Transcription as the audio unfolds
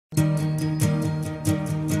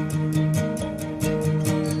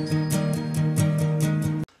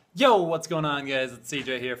Yo, what's going on, guys? It's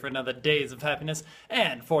CJ here for another Days of Happiness,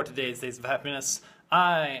 and for today's Days of Happiness,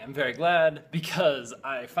 I am very glad because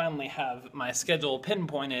I finally have my schedule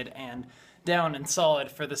pinpointed and down and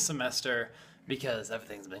solid for this semester because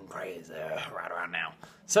everything's been crazy right around now.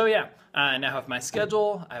 So yeah, I now have my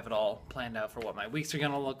schedule. I have it all planned out for what my weeks are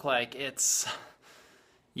going to look like. It's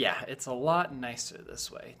a lot nicer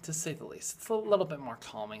this way, to say the least. It's a little bit more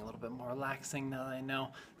calming, a little bit more relaxing now that I know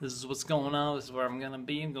this is what's going on, this is where I'm going to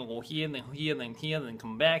be. I'm going to go here, then here, then here, then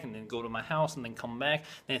come back, and then go to my house, and then come back,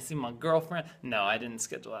 then see my girlfriend. No, I didn't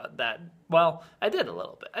schedule out that. Well, I did a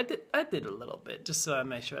little bit. I did a little bit, just so I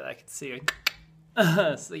made sure that I could see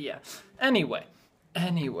her. So yeah, anyway.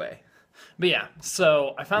 But yeah,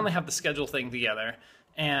 so I finally have the schedule thing together.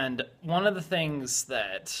 And one of the things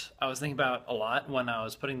that I was thinking about a lot when I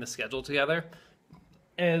was putting the schedule together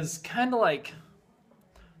is kind of like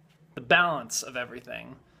the balance of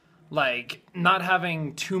everything. Like, not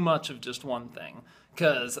having too much of just one thing.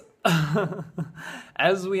 Because,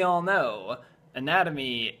 as we all know,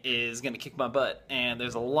 anatomy is going to kick my butt. And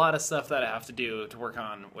there's a lot of stuff that I have to do to work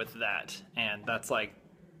on with that. And that's like,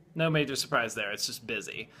 no major surprise there. It's just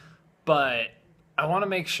busy. But I want to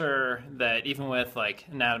make sure that even with like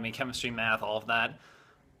anatomy, chemistry, math, all of that,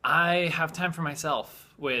 I have time for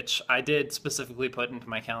myself, which I did specifically put into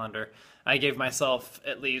my calendar. I gave myself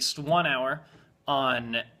at least 1 hour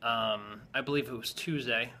on, I believe it was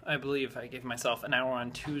Tuesday. I believe I gave myself an hour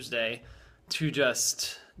on Tuesday to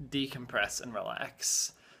just decompress and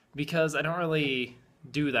relax, because I don't really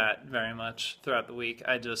do that very much throughout the week.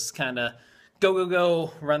 I just kind of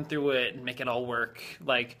go, run through it and make it all work.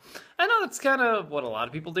 Like, I know that's kind of what a lot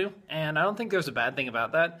of people do, and I don't think there's a bad thing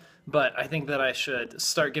about that, but I think that I should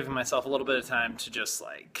start giving myself a little bit of time to just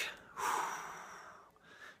like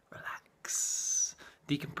relax,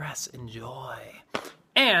 decompress, enjoy.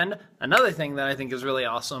 And another thing that I think is really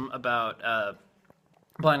awesome about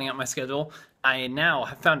planning out my schedule, I now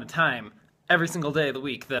have found a time every single day of the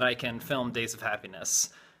week that I can film Days of Happiness.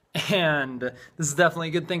 And this is definitely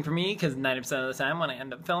a good thing for me, because 90% of the time when I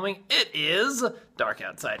end up filming, it is dark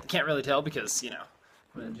outside. Can't really tell because, you know,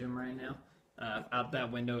 I'm in the gym right now. Out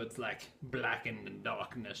that window, it's like blackened and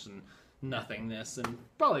darkness and nothingness and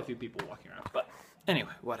probably a few people walking around. But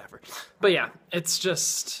anyway, whatever. But yeah, it's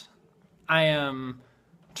just, I am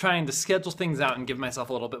trying to schedule things out and give myself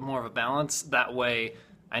a little bit more of a balance. That way,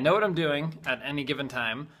 I know what I'm doing at any given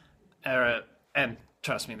time, and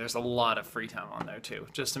trust me, there's a lot of free time on there too,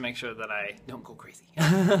 just to make sure that I don't go crazy.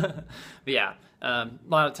 But yeah, a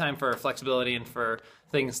lot of time for flexibility and for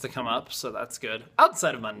things to come up, so that's good.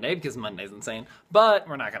 Outside of Monday, because Monday's insane, but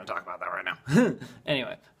we're not going to talk about that right now.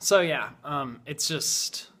 Anyway, so yeah, it's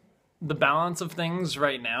just the balance of things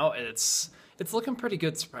right now. It's looking pretty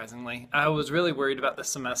good, surprisingly. I was really worried about this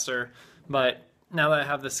semester, but now that I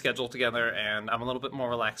have this schedule together and I'm a little bit more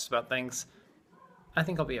relaxed about things, I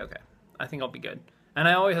think I'll be okay. I think I'll be good. And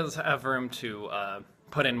I always have room to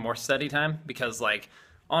put in more study time because, like,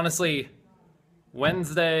 honestly,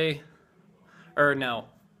 Thursday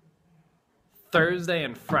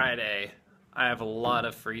and Friday, I have a lot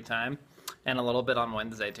of free time, and a little bit on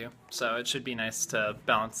Wednesday too. So it should be nice to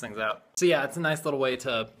balance things out. So yeah, it's a nice little way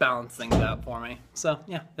to balance things out for me. So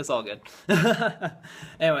yeah, it's all good.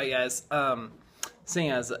 Anyway, guys,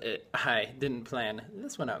 seeing as I didn't plan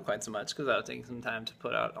this one out quite so much because I was taking some time to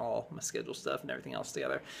put out all my schedule stuff and everything else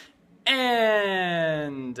together,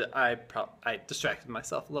 and I distracted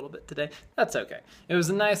myself a little bit today. That's okay. It was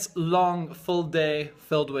a nice, long, full day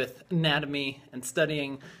filled with anatomy and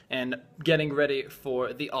studying and getting ready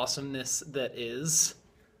for the awesomeness that is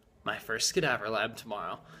my first cadaver lab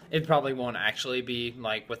tomorrow. It probably won't actually be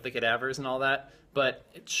like with the cadavers and all that, but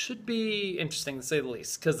it should be interesting to say the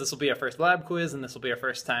least, because this will be our first lab quiz, and this will be our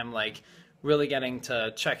first time like really getting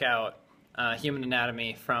to check out human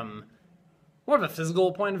anatomy from more of a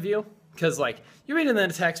physical point of view. Because like, you read in the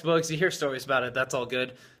textbooks, you hear stories about it, that's all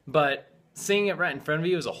good, but seeing it right in front of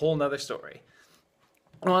you is a whole nother story.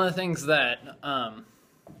 One of the things that,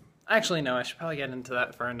 actually no, I should probably get into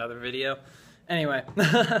that for another video. Anyway,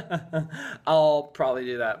 I'll probably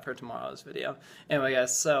do that for tomorrow's video. Anyway,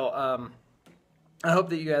 guys, so I hope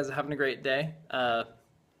that you guys are having a great day.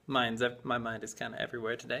 My mind is kind of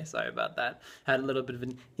everywhere today. Sorry about that. Had a little bit of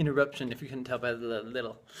an interruption, if you couldn't tell by the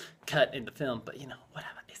little cut in the film. But, you know,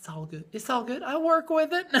 whatever. It's all good. It's all good. I work with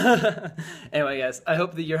it. Anyway, guys, I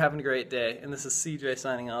hope that you're having a great day. And this is CJ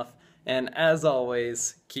signing off. And as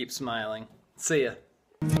always, keep smiling. See ya.